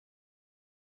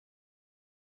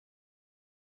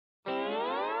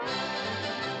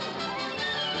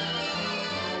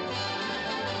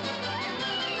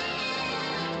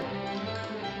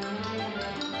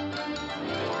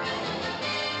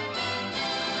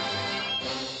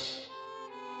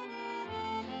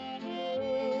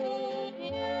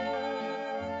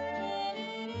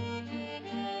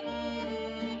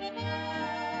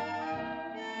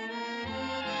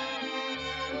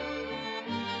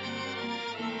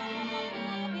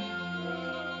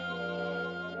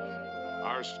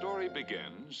Our story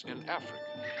begins in Africa.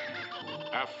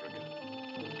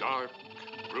 Africa. Dark,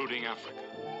 brooding Africa,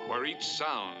 where each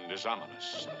sound is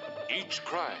ominous, each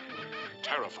cry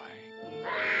terrifying.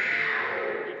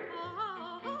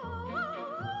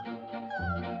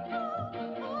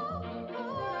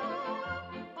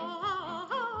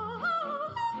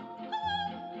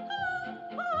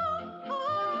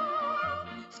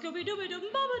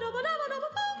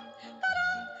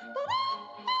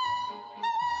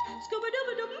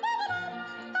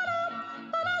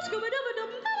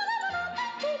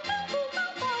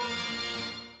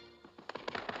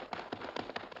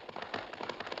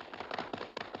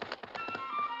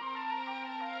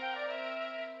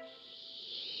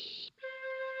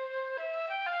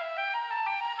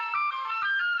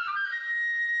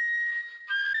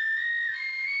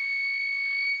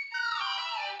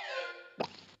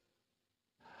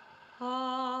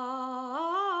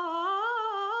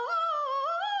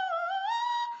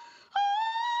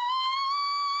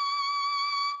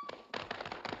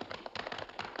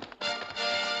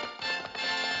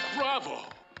 Bravo!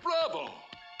 Bravo!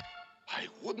 I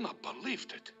wouldn't have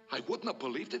believed it. I wouldn't have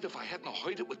believed it if I hadn't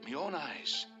heard it with my own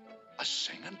eyes. A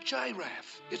singing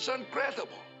giraffe. It's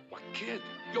incredible. What, kid?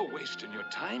 You're wasting your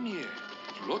time here.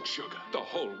 Look, sugar, the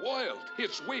whole world.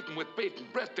 It's waiting with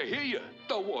bated breath to hear you.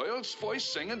 The world's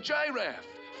first singing giraffe.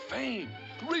 Fame,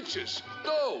 riches,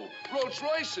 dough, Rolls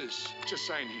Royces. Just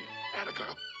sign here. Atta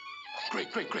girl.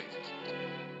 Great, great, great.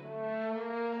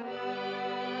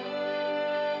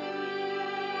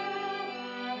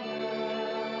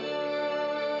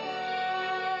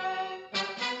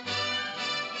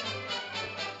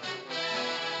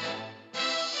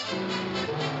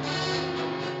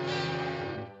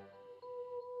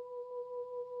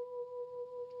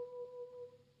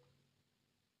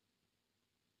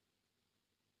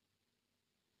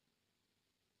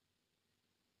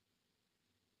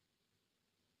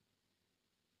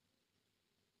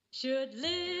 Should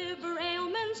liver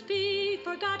ailments be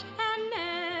forgot and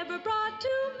never brought to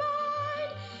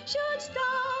mind? Should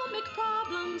stomach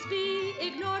problems be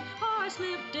ignored or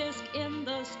slip disc in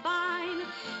the spine?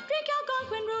 Drink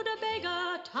Algonquin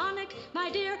rutabaga tonic, my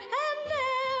dear, and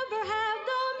never have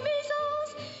the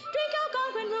measles. Drink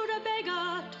Algonquin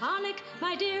rutabaga tonic,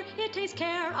 my dear, it takes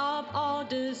care of all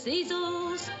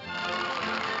diseases.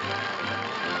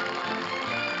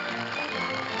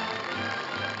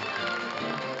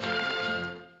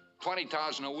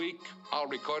 20,000 a week, all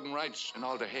recording rights, and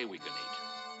all the hay we can eat.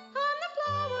 On the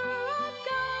flower of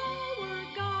Gower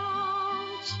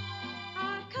Gulch, a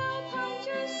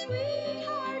cowpuncher's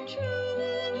sweetheart true.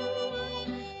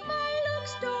 My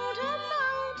looks don't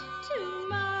amount to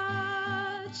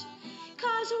much,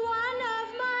 'cause one of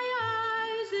my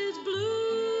eyes is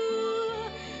blue.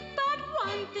 But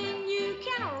one thing you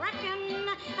can reckon,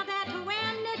 that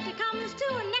when it comes to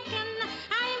necking,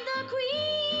 I'm the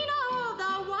queen of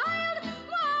the wild,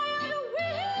 wild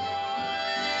west.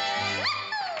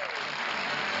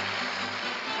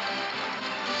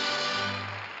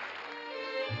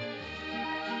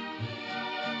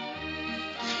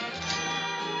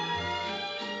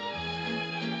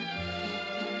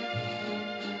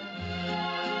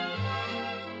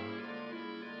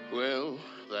 Well,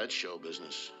 that's show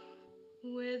business.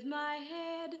 With my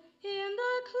head in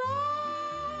the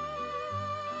clouds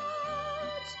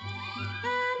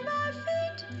and my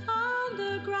feet on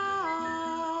the ground,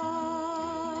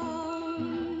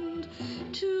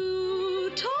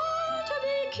 too tall to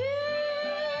be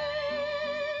kissed,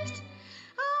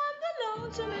 I'm the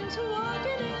lonesomest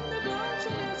walking in the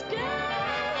lonesomest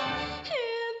gown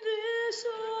in this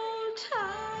old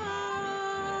town.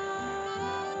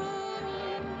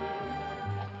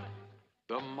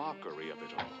 The mockery of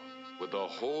it all, with the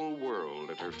whole world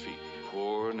at her feet.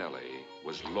 Poor Nelly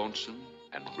was lonesome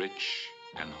and rich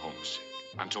and homesick,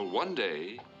 until one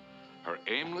day, her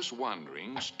aimless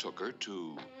wanderings took her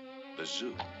to the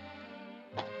zoo.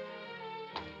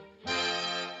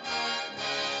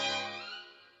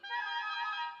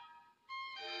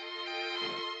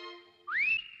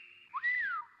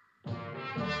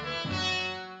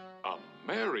 A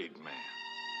married man.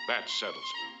 That settles it.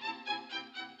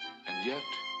 And yet,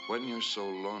 when you're so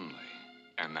lonely,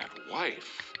 and that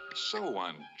wife so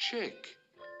unchick.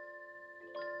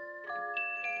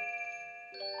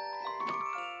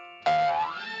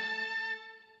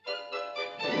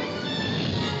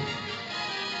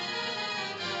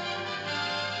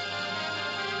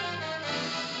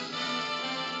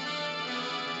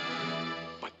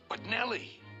 But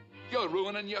Nelly, you're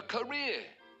ruining your career.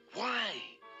 Why?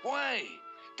 Why?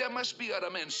 There must be other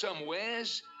men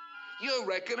somewheres. You're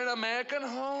wrecking an American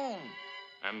home.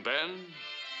 And then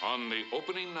On the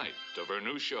opening night of her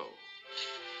new show,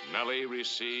 Nelly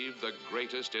received the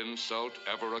greatest insult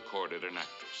ever accorded an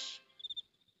actress.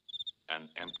 An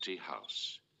empty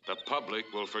house. The public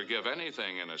will forgive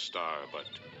anything in a star but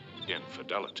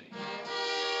infidelity.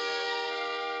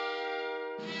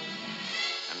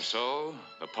 And so,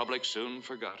 the public soon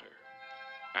forgot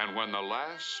her. And when the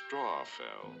last straw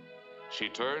fell, she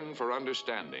turned for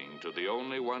understanding to the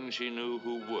only one she knew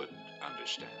who would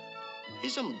understand.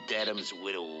 Isn't Dad'em's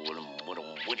widow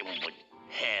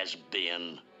has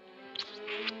been?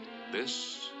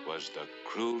 This was the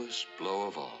cruelest blow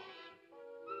of all.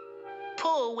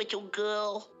 Poor little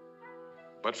girl.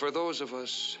 But for those of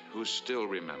us who still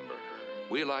remember her,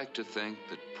 we like to think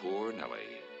that poor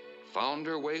Nelly found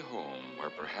her way home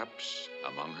where perhaps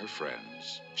among her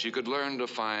friends she could learn to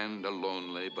find a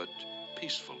lonely but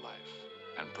peaceful life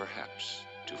and perhaps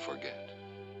to forget.